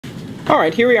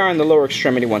Alright, here we are in the lower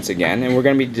extremity once again, and we're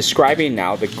going to be describing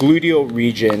now the gluteal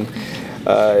region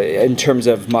in terms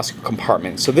of muscle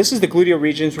compartments. So this is the gluteal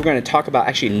regions. We're going to talk about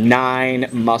actually 9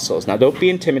 muscles. Now don't be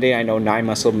intimidated. I know 9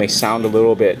 muscles may sound a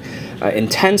little bit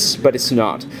intense, but it's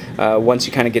not. Once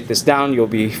you kind of get this down, you'll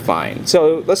be fine.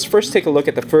 So let's first take a look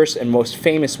at the first and most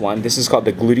famous one. This is called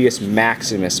the gluteus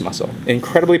maximus muscle.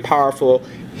 Incredibly powerful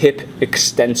hip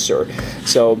extensor.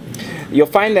 So you'll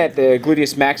find that the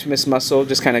gluteus maximus muscle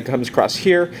just kind of comes across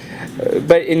here,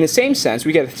 but in the same sense,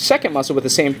 we get a second muscle with the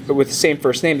same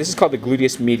first name. This is called the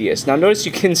gluteus medius. Now notice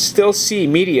you can still see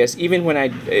medius even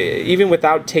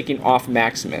without taking off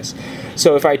maximus.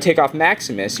 So if I take off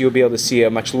maximus, you'll be able to see a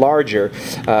much larger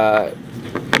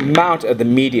amount of the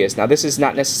medius. Now this is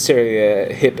not necessarily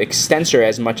a hip extensor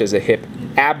as much as a hip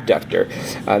abductor.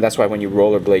 That's why when you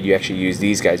rollerblade you actually use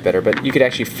these guys better, but you could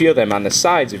actually feel them on the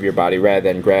sides of your body rather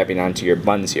than grabbing onto your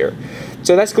buns here.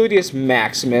 So that's gluteus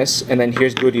maximus, and then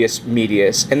here's gluteus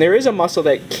medius, and there is a muscle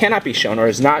that cannot be shown or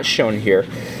is not shown here.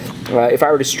 If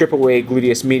I were to strip away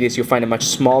gluteus medius, you'll find a much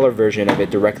smaller version of it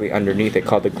directly underneath it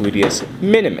called the gluteus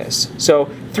minimus. So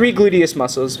 3 gluteus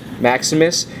muscles,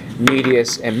 maximus,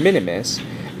 medius, and minimus,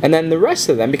 and then the rest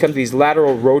of them become these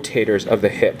lateral rotators of the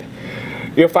hip.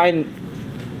 You'll find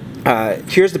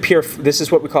here's this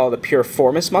is what we call the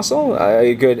piriformis muscle,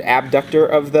 a good abductor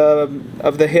of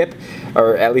the hip,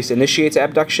 or at least initiates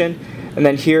abduction. And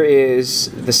then here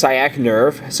is the sciatic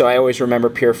nerve. So I always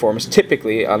remember piriformis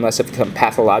typically, unless it's a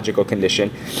pathological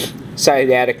condition.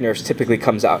 Sciatic nerves typically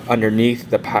comes out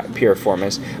underneath the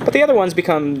piriformis. But the other ones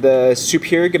become the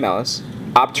superior gemellus,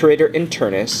 obturator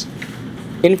internus,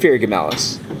 inferior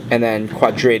gemellus, and then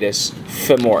quadratus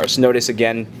femoris. Notice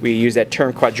again we use that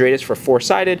term quadratus for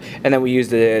 4-sided, and then we use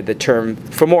the term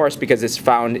femoris because it's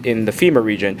found in the femur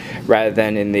region rather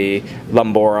than in the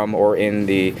lumborum or in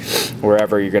the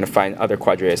wherever you're going to find other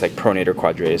quadratus like pronator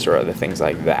quadratus or other things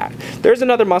like that. There's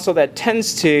another muscle that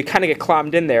tends to kind of get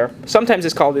clombed in there. Sometimes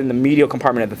it's called in the medial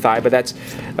compartment of the thigh, but that's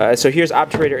so here's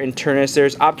obturator internus.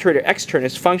 There's obturator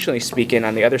externus, functionally speaking,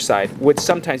 on the other side, would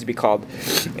sometimes be called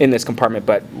in this compartment,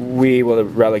 but we will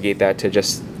relegate that to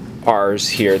just ours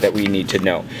here that we need to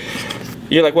know.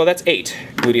 You're like, well, that's 8.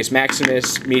 Gluteus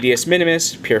maximus, medius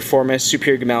minimus, piriformis,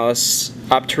 superior gemellus,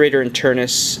 obturator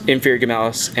internus, inferior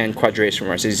gemellus, and quadratus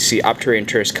femoris. As you see, obturator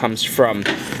internus comes from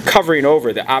covering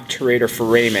over the obturator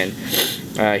foramen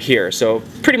here. So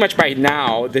pretty much by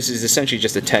now, this is essentially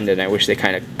just a tendon. I wish they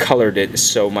kind of colored it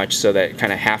so much so that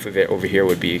kind of half of it over here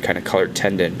would be kind of colored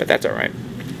tendon, but that's all right.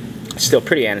 Still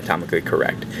pretty anatomically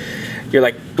correct. You're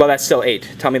like, well, that's still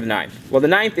 8. Tell me the 9th. Well, the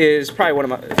 9th is probably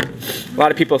one of a lot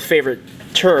of people's favorite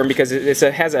term because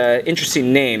it has an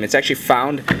interesting name. It's actually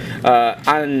found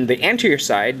on the anterior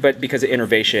side, but because of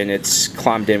innervation, it's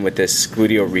clombed in with this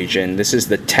gluteal region. This is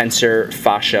the tensor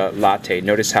fascia latae.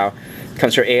 Notice how it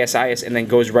comes from ASIS and then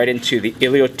goes right into the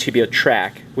iliotibial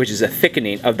tract, which is a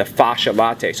thickening of the fascia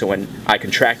latae. So when I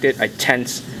contract it, I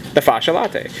tense the fascia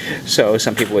latae. So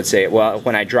some people would say, well,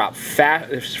 when I drop a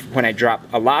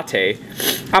latae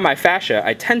on my fascia,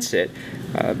 I tense it.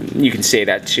 You can say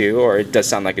that too, or it does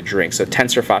sound like a drink. So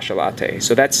tensor fascia latae.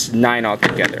 So that's 9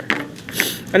 altogether.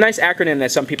 A nice acronym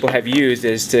that some people have used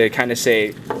is to kind of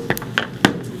say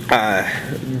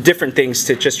different things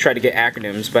to just try to get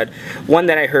acronyms. But one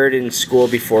that I heard in school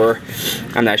before,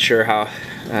 I'm not sure how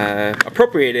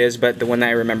appropriate it is, but the one that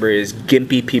I remember is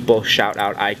gimpy people shout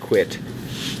out I quit.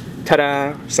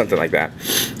 Ta-da! Something like that.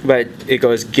 But it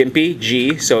goes gimpy,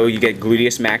 G, so you get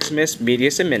gluteus maximus,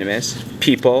 medius, and minimus.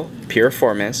 People,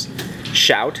 piriformis.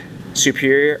 Shout,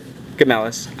 superior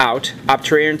gemellus. Out,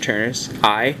 obturator internus.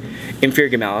 I,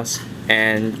 inferior gemellus.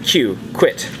 And Q,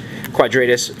 quit,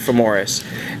 quadratus femoris.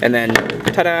 And then,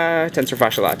 ta-da! Tensor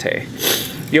fascia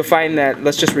latae. You'll find that,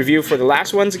 let's just review for the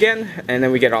last ones again, and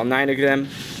then we get all 9 of them.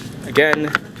 Again,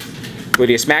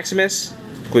 gluteus maximus,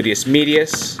 gluteus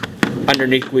medius.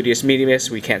 Underneath gluteus medius,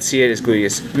 we can't see it, is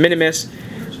gluteus minimus,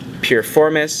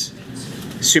 piriformis,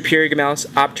 superior gemellus,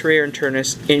 obturator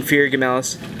internus, inferior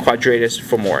gemellus, quadratus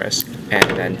femoris,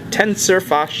 and then tensor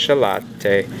fascia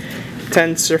latae.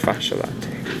 Tensor fascia latae.